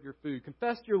serve your food.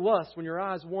 Confess your lust when your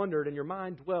eyes wandered and your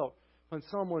mind dwelt on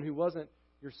someone who wasn't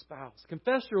your spouse.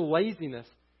 Confess your laziness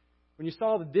when you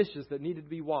saw the dishes that needed to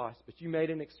be washed, but you made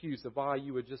an excuse of why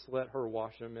you would just let her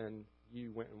wash them and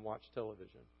you went and watched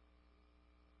television.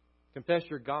 Confess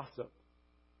your gossip.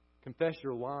 Confess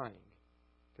your lying.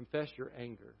 Confess your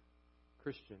anger.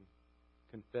 Christian,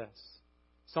 confess.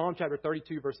 Psalm chapter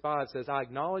 32 verse 5 says, I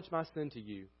acknowledge my sin to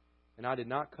you, and I did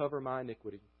not cover my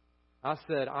iniquity. I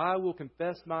said, I will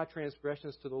confess my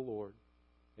transgressions to the Lord.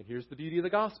 And here's the beauty of the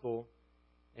gospel.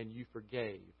 And you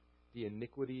forgave the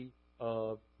iniquity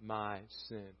of my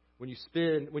sin. When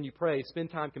you pray,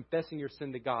 spend time confessing your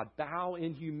sin to God. Bow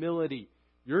in humility.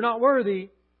 You're not worthy,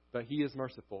 but He is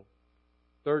merciful.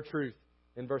 Third truth,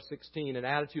 in verse 16, an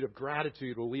attitude of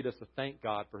gratitude will lead us to thank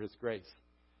God for His grace.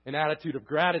 An attitude of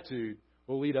gratitude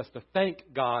will lead us to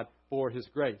thank God for His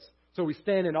grace. So we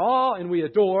stand in awe and we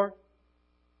adore.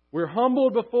 We're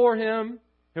humbled before Him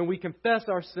and we confess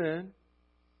our sin.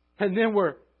 And then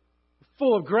we're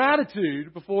full of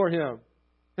gratitude before Him.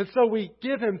 And so we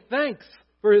give Him thanks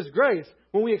for His grace.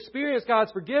 When we experience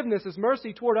God's forgiveness, His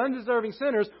mercy toward undeserving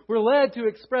sinners, we're led to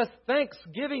express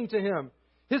thanksgiving to Him.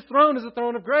 His throne is a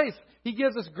throne of grace. He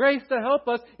gives us grace to help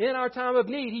us in our time of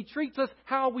need. He treats us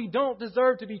how we don't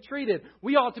deserve to be treated.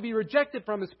 We ought to be rejected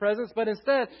from His presence, but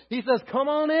instead He says, come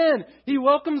on in. He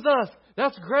welcomes us.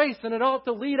 That's grace, and it ought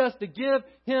to lead us to give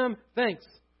Him thanks.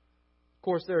 Of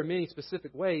course, there are many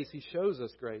specific ways He shows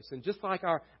us grace. And just like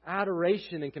our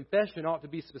adoration and confession ought to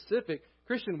be specific,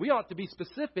 Christian, we ought to be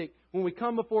specific when we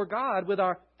come before God with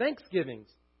our thanksgivings.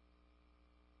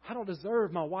 I don't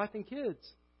deserve my wife and kids.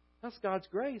 That's God's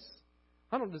grace.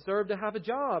 I don't deserve to have a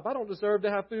job. I don't deserve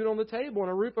to have food on the table and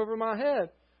a roof over my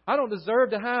head. I don't deserve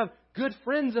to have good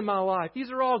friends in my life. These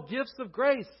are all gifts of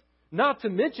grace. Not to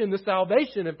mention the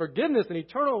salvation and forgiveness and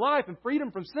eternal life and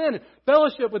freedom from sin and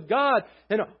fellowship with God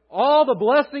and all the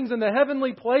blessings in the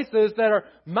heavenly places that are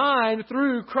mine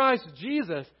through Christ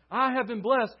Jesus. I have been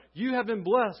blessed. You have been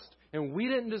blessed. And we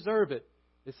didn't deserve it.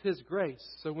 It's His grace.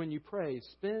 So when you pray,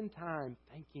 spend time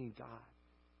thanking God.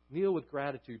 Kneel with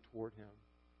gratitude toward Him.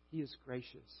 He is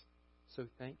gracious. So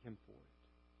thank Him for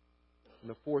it. And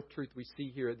the fourth truth we see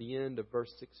here at the end of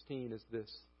verse 16 is this.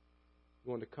 We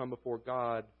want to come before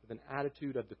God with an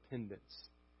attitude of dependence.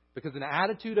 Because an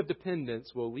attitude of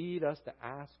dependence will lead us to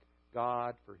ask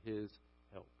God for His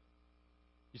help.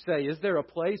 You say, is there a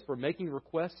place for making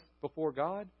requests before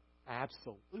God?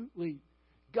 Absolutely.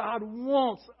 God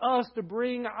wants us to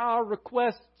bring our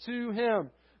requests to Him.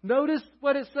 Notice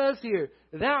what it says here.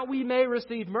 That we may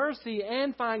receive mercy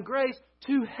and find grace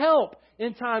to help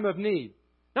in time of need.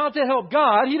 Not to help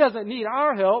God. He doesn't need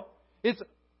our help. It's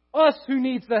us who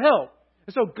needs the help.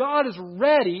 And so God is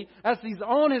ready, as He's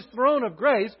on His throne of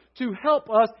grace, to help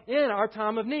us in our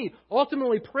time of need.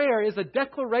 Ultimately, prayer is a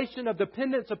declaration of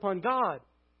dependence upon God.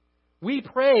 We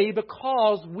pray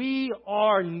because we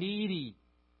are needy.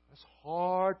 That's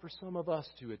hard for some of us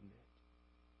to admit.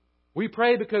 We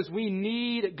pray because we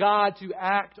need God to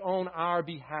act on our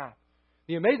behalf.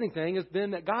 The amazing thing is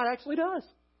then that God actually does.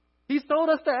 He's told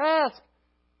us to ask.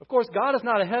 Of course, God is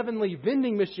not a heavenly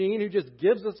vending machine who just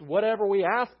gives us whatever we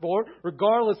ask for,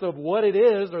 regardless of what it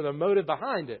is or the motive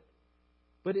behind it.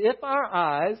 But if our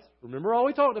eyes, remember all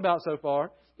we talked about so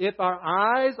far, if our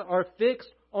eyes are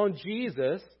fixed on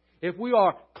Jesus, if we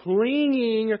are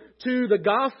clinging to the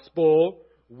gospel,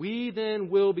 we then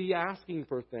will be asking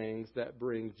for things that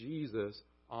bring Jesus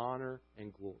honor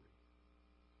and glory.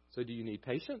 So do you need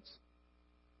patience?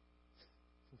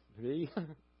 Me?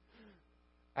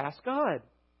 Ask God.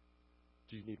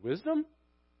 Do you need wisdom?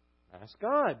 Ask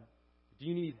God. Do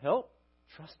you need help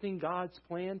trusting God's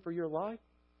plan for your life?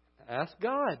 Ask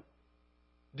God.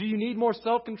 Do you need more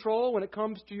self-control when it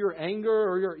comes to your anger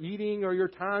or your eating or your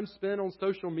time spent on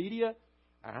social media?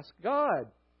 Ask God.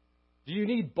 Do you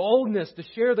need boldness to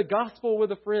share the gospel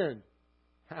with a friend?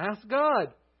 Ask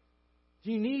God.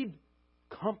 Do you need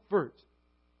comfort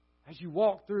as you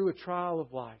walk through a trial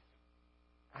of life?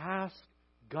 Ask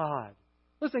God.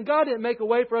 Listen, God didn't make a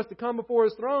way for us to come before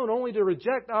His throne only to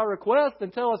reject our request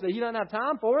and tell us that He doesn't have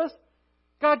time for us.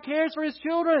 God cares for His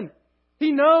children.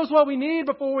 He knows what we need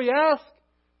before we ask.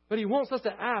 But He wants us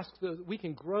to ask so that we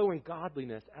can grow in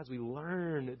godliness as we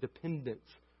learn dependence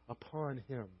upon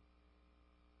Him.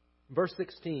 Verse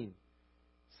 16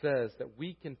 says that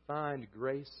we can find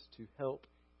grace to help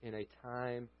in a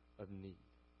time of need.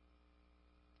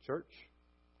 Church,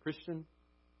 Christian,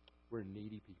 we're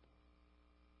needy people.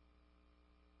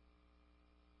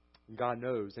 And God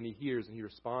knows, and He hears, and He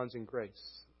responds in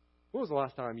grace. When was the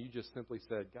last time you just simply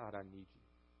said, God, I need you?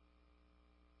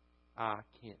 I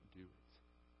can't do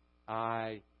it.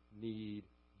 I need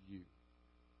you.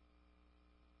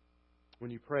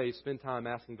 When you pray, spend time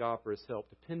asking God for His help.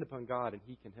 Depend upon God and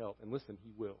He can help. And listen,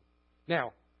 He will.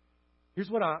 Now, here's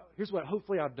what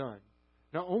hopefully I've done.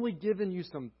 Not only given you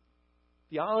some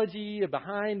theology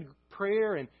behind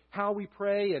prayer and how we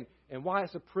pray and why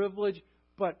it's a privilege,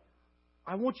 but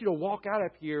I want you to walk out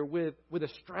of here with a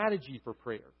strategy for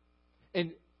prayer.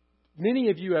 And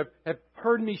many of you have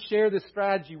heard me share this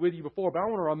strategy with you before, but I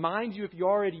want to remind you, if you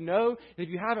already know, and if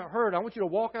you haven't heard, I want you to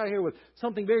walk out of here with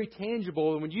something very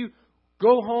tangible. And when you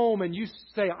go home and you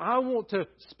say, I want to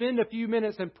spend a few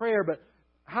minutes in prayer, but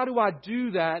how do I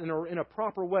do that in a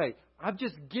proper way? I've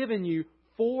just given you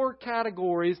 4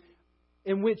 categories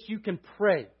in which you can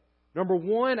pray. Number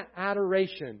 1,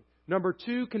 adoration. Number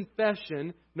 2,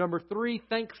 confession. Number 3,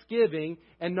 thanksgiving.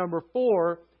 And number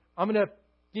 4, I'm going to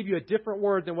give you a different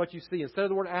word than what you see. Instead of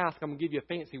the word ask, I'm going to give you a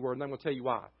fancy word, and I'm going to tell you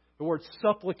why. The word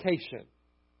supplication.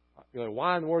 You know,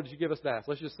 why in the world did you give us that?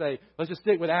 So let's just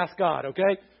stick with ask God,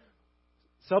 okay?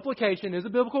 Supplication is a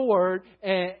biblical word,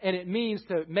 and it means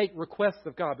to make requests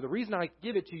of God. But the reason I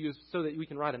give it to you is so that we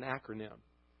can write an acronym.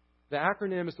 The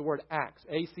acronym is the word ACTS,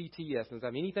 A-C-T-S. And it doesn't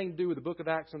have anything to do with the book of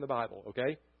Acts in the Bible,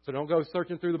 okay? So don't go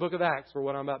searching through the book of Acts for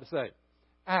what I'm about to say.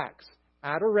 ACTS,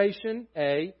 adoration,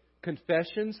 A,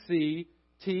 confession, C,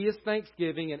 T is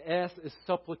thanksgiving, and S is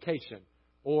supplication,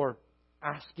 or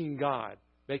asking God,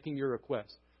 making your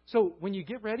request. So when you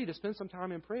get ready to spend some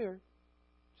time in prayer,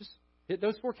 just hit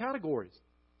those 4 categories.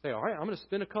 Say, all right, I'm going to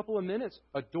spend a couple of minutes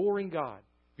adoring God.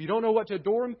 If you don't know what to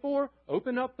adore Him for,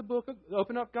 open up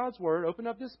God's Word, open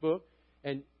up this book,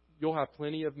 and you'll have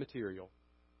plenty of material.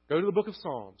 Go to the book of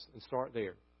Psalms and start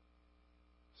there.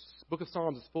 The book of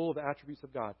Psalms is full of the attributes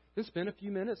of God. Then spend a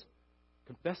few minutes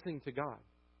confessing to God.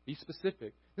 Be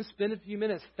specific. Then spend a few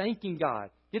minutes thanking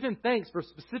God. Give Him thanks for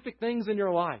specific things in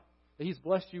your life that He's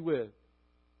blessed you with.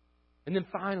 And then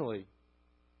finally,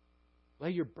 lay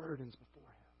your burdens before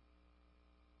Him.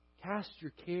 Cast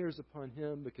your cares upon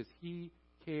Him because He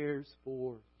cares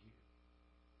for you.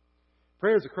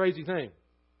 Prayer is a crazy thing.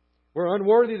 We're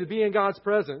unworthy to be in God's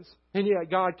presence, and yet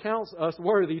God counts us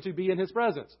worthy to be in His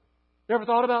presence. You ever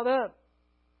thought about that?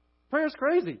 Prayer is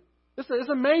crazy. It's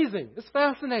amazing. It's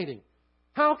fascinating.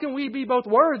 How can we be both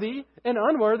worthy and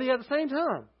unworthy at the same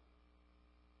time?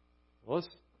 Well, let's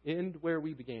end where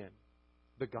we began.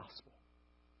 The gospel.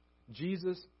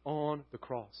 Jesus on the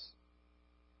cross.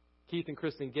 Keith and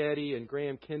Kristen Getty and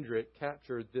Graham Kendrick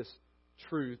captured this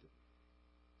truth,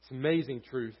 this amazing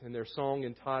truth, in their song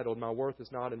entitled, My Worth Is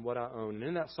Not in What I Own. And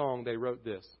in that song, they wrote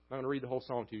this. I'm going to read the whole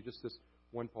song to you, just this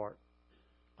one part.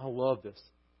 I love this.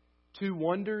 2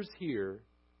 wonders here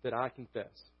that I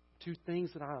confess. 2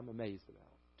 things that I'm amazed about.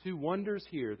 2 wonders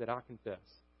here that I confess.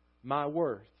 My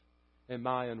worth and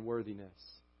my unworthiness.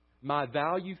 My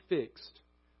value fixed,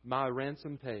 my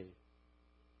ransom paid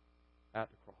at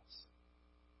the cross.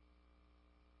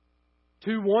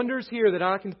 2 wonders here that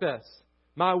I confess.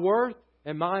 My worth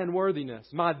and my unworthiness.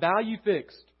 My value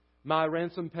fixed, my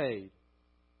ransom paid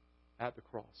at the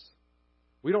cross.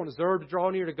 We don't deserve to draw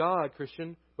near to God,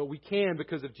 Christian, but we can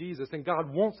because of Jesus, and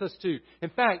God wants us to. In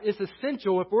fact, it's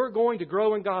essential if we're going to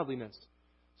grow in godliness.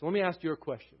 So let me ask you a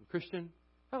question. Christian,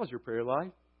 how's your prayer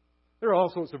life? There are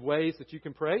all sorts of ways that you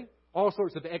can pray, all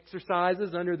sorts of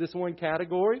exercises under this one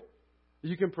category.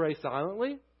 You can pray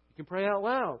silently. You can pray out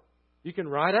loud. You can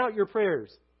write out your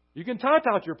prayers. You can type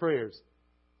out your prayers.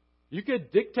 You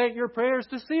could dictate your prayers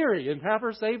to Siri and have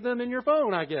her save them in your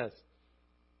phone, I guess.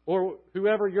 Or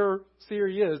whoever your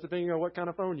Siri is, depending on what kind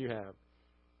of phone you have.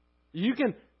 You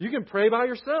can pray by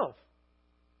yourself.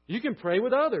 You can pray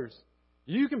with others.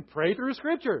 You can pray through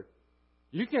Scripture.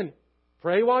 You can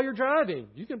pray while you're driving.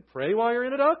 You can pray while you're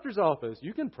in a doctor's office.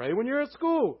 You can pray when you're at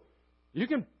school. You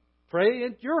can pray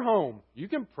at your home. You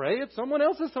can pray at someone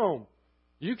else's home.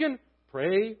 You can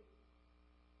pray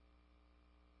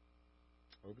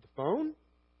over the phone.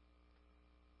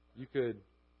 You could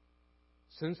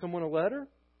send someone a letter,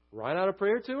 write out a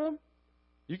prayer to them.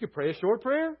 You could pray a short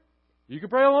prayer. You could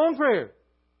pray a long prayer.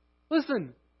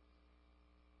 Listen,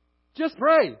 just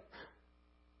pray.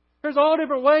 There's all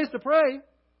different ways to pray.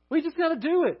 We just got to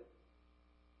do it.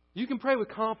 You can pray with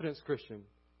confidence, Christian.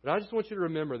 But I just want you to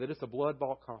remember that it's a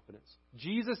blood-bought confidence.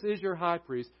 Jesus is your high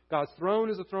priest. God's throne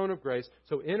is a throne of grace.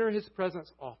 So enter His presence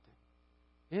often.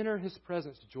 Enter His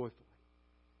presence joyfully.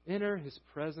 Enter His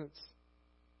presence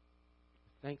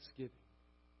with thanksgiving.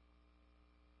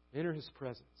 Enter His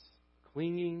presence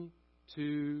clinging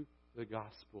to the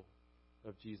gospel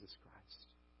of Jesus Christ.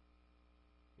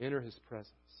 Enter His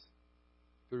presence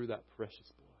through that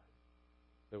precious blood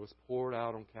that was poured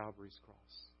out on Calvary's cross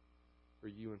for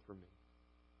you and for me.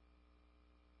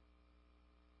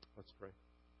 Let's pray.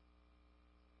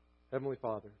 Heavenly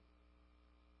Father,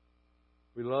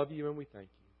 we love you and we thank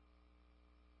you.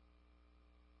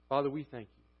 Father, we thank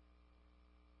you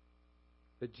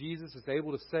that Jesus is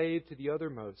able to save to the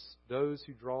uttermost those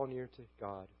who draw near to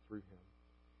God through Him,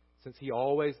 since He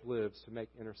always lives to make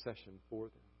intercession for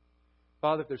them.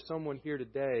 Father, if there's someone here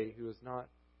today who has not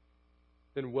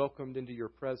been welcomed into your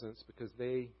presence because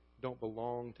they don't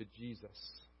belong to Jesus,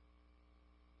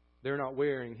 they're not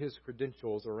wearing His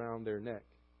credentials around their neck.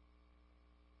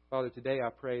 Father, today I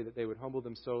pray that they would humble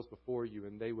themselves before you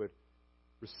and they would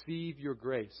receive your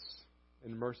grace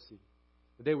and mercy.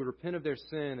 That they would repent of their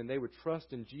sin and they would trust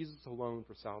in Jesus alone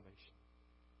for salvation.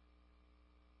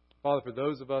 Father, for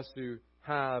those of us who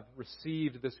have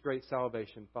received this great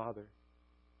salvation, Father,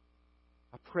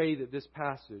 I pray that this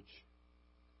passage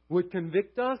would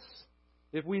convict us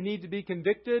if we need to be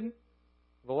convicted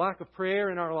of a lack of prayer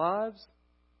in our lives,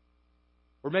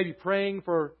 or maybe praying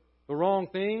for the wrong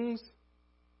things,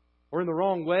 or in the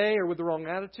wrong way, or with the wrong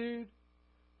attitude.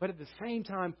 But at the same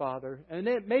time, Father, and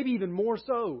maybe even more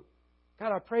so,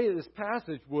 God, I pray that this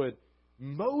passage would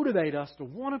motivate us to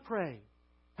want to pray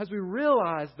as we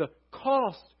realize the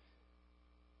cost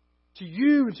to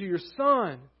you and to your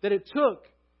Son that it took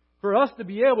for us to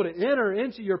be able to enter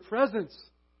into your presence.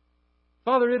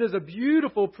 Father, it is a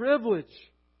beautiful privilege.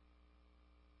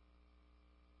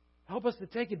 Help us to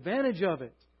take advantage of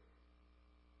it.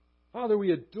 Father,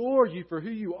 we adore you for who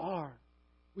you are.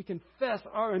 We confess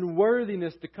our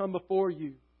unworthiness to come before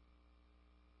you.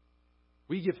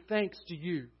 We give thanks to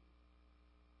you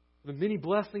for the many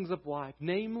blessings of life,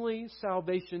 namely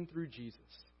salvation through Jesus.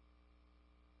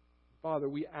 Father,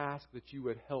 we ask that you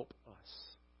would help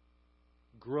us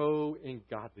grow in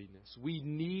godliness. We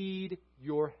need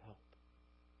your help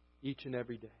each and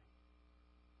every day.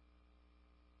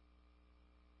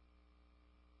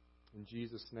 In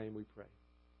Jesus' name we pray.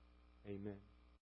 Amen.